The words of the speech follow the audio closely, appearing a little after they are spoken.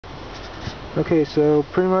Okay, so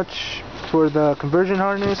pretty much for the conversion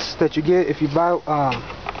harness that you get if you buy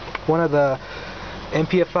one of the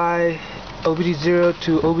MPFI OBD0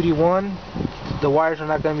 to OBD1, the wires are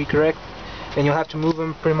not going to be correct, and you'll have to move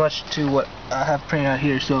them pretty much to what I have printed out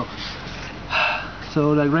here. So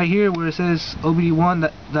like right here where it says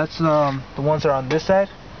OBD1, that's the ones that are on this side.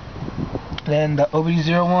 Then the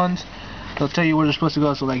OBD0 ones, they'll tell you where they're supposed to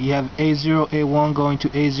go. So like you have A0, A1 going to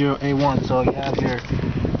A0, A1. So you have your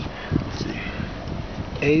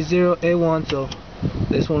A0, A1, so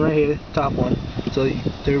this one right here, top one. So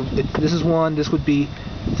this is 1, this would be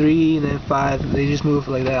 3, and then 5. They just move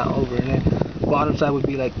like that over, and then bottom side would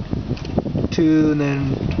be like 2, and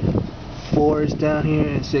then 4 is down here,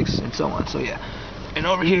 and 6, and so on. So yeah, and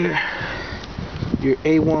over here, your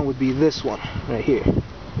A1 would be this one right here,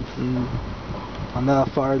 on the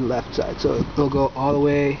far left side. So it'll go all the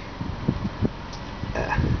way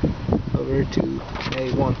over to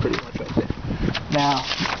A1 pretty much right there. Now,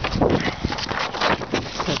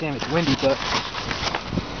 god damn, it's windy, but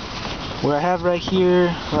where I have right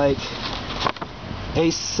here, like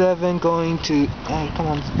A7 going to, come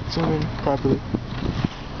on, zoom in properly.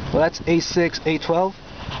 Well, that's A6, A12.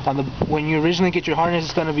 When you originally get your harness,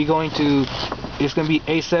 it's going to be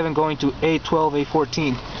A7 going to A12,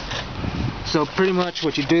 A14. So pretty much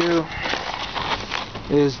what you do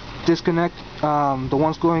is disconnect the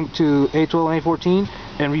ones going to A12 and A14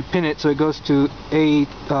 and repin it so it goes to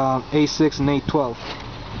A6 and A12.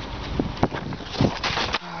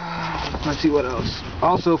 Let's see what else.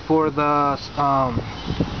 Also for the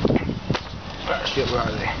where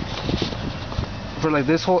are they? For like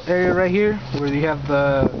this whole area right here, where you have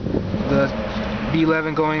the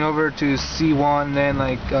B11 going over to C1, then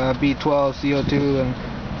like B12, CO2, and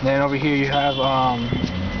then over here you have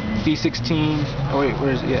B16. Oh wait,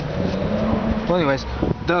 where is it? Yeah. Well, anyways,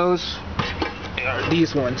 those are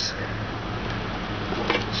these ones.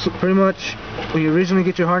 So pretty much, when you originally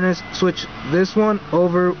get your harness, switch this one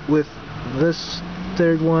over with this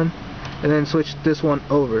third one, and then switch this one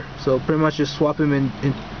over. So pretty much just swap them in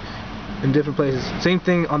different places. Same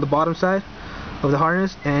thing on the bottom side of the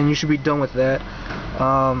harness, and you should be done with that.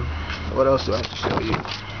 What else do I have to show you?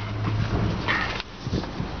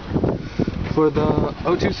 For the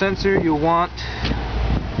O2 sensor, you'll want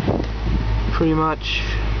pretty much,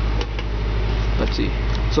 let's see,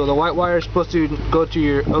 so the white wire is supposed to go to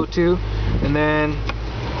your O2, and then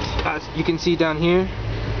as you can see down here,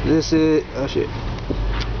 this is, oh shit,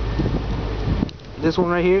 this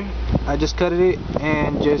one right here, I just cut it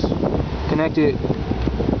and just connected it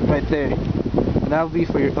right there, and that will be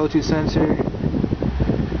for your O2 sensor.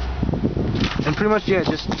 And pretty much, yeah,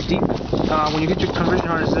 just deep, when you get your conversion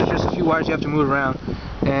harness, there's just a few wires you have to move around,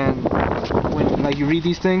 and when like you read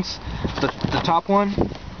these things, the top one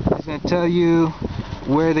is going to tell you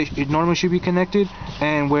where it normally should be connected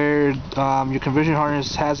and where your conversion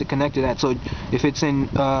harness has it connected at. So if it's in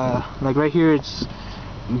like right here, it's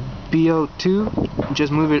BO2,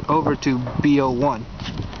 just move it over to BO1,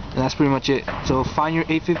 and that's pretty much it. So find your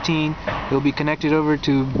 815, it'll be connected over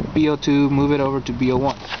to BO2, move it over to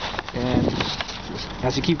BO1, and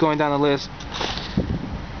as you keep going down the list,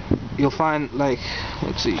 you'll find, like,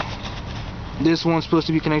 let's see, this one's supposed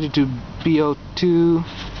to be connected to BO2.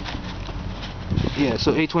 Yeah,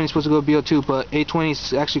 so A20 is supposed to go to BO2, but A20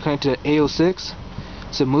 is actually connected to AO6.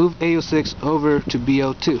 So move AO6 over to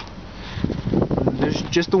BO2. There's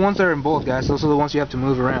just the ones that are in bold, guys. Those are the ones you have to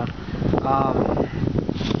move around.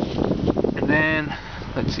 And then,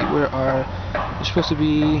 let's see, where are they're supposed to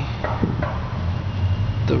be?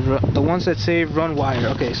 The ones that say run wire.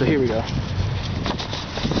 Okay, so here we go.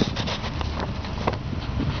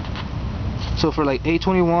 So for like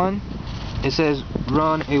A21, it says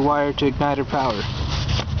run a wire to igniter power.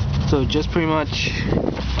 So just pretty much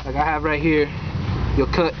like I have right here, you'll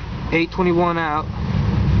cut A21 out,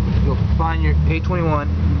 you'll find your A21,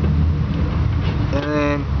 and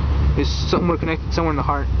then it's somewhere connected somewhere in the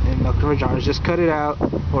heart, in the conversion harness. Just cut it out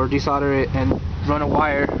or desolder it and run a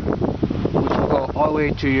wire, which will go all the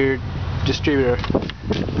way to your distributor.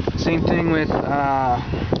 Same thing with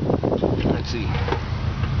let's see,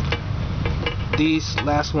 these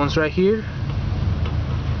last ones right here.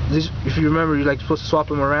 These, if you remember, you're like supposed to swap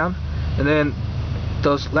them around, and then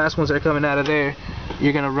those last ones that are coming out of there,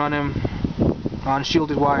 you're gonna run them on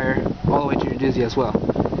shielded wire all the way to your dizzy as well.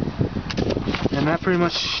 And that pretty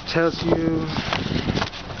much tells you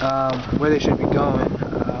where they should be going.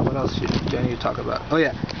 What else do I need to talk about? Oh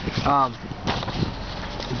yeah,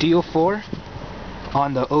 DO4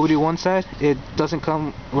 on the OBD1 side, it doesn't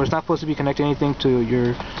come, or it's not supposed to be connecting anything to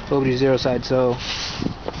your OBD0 side. So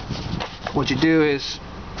what you do is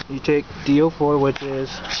you take DO4, which is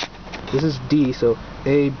this is D, so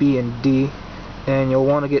A, B, and D, and you'll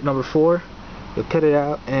want to get number 4. You'll cut it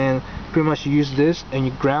out, and pretty much you use this and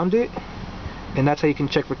you ground it, and that's how you can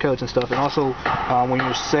check for codes and stuff. And also when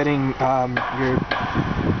you're setting your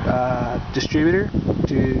distributor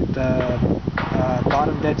to the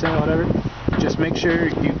bottom dead center or whatever, just make sure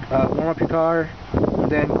you warm up your car,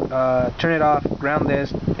 then turn it off, ground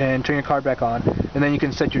this, and turn your car back on, and then you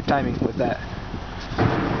can set your timing with that.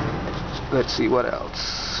 Let's see what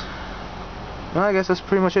else. Well, I guess that's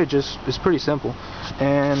pretty much it. It's pretty simple.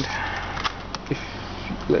 And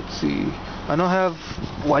let's see, I don't have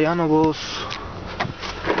Wayanables.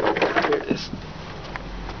 Here it is.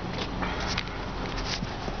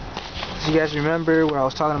 So you guys remember where I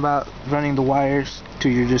was talking about running the wires to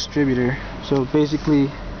your distributor? So basically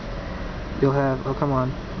you'll have, oh come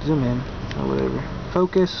on, zoom in or whatever,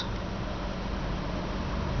 focus.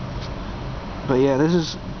 But yeah, this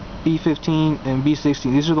is B15 and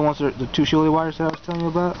B16. These are the ones that are the 2 shoulder wires that I was telling you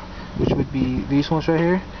about, which would be these ones right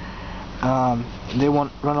here. They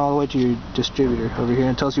won't run all the way to your distributor over here,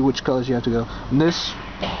 and tells you which colors you have to go. And this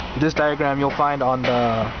diagram you'll find on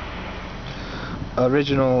the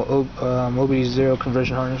original OBD0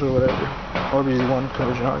 conversion harness or whatever, OBD1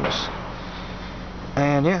 conversion harness.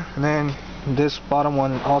 And yeah, and then this bottom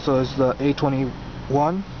one also is the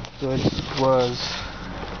A21, so it was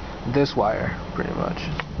this wire pretty much.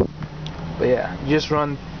 But yeah, you just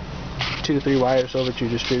run 2 to 3 wires over to your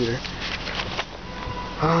distributor.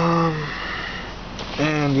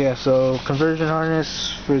 And yeah, so conversion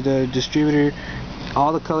harness for the distributor,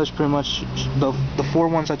 all the colors pretty much, the 4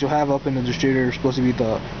 ones that you'll have up in the distributor are supposed to be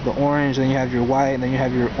the orange, then you have your white, and then you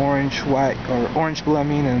have your orange white, or orange blue I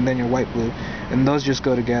mean, and then your white blue, and those just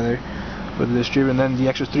go together for the distributor. And then the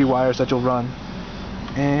extra 3 wires that you'll run.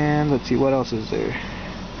 And let's see, what else is there?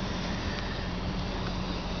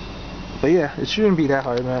 But yeah, it shouldn't be that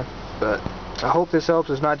hard, man. But I hope this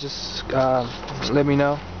helps. If not, just let me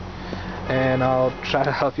know, and I'll try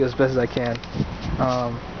to help you as best as I can.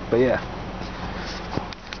 But yeah.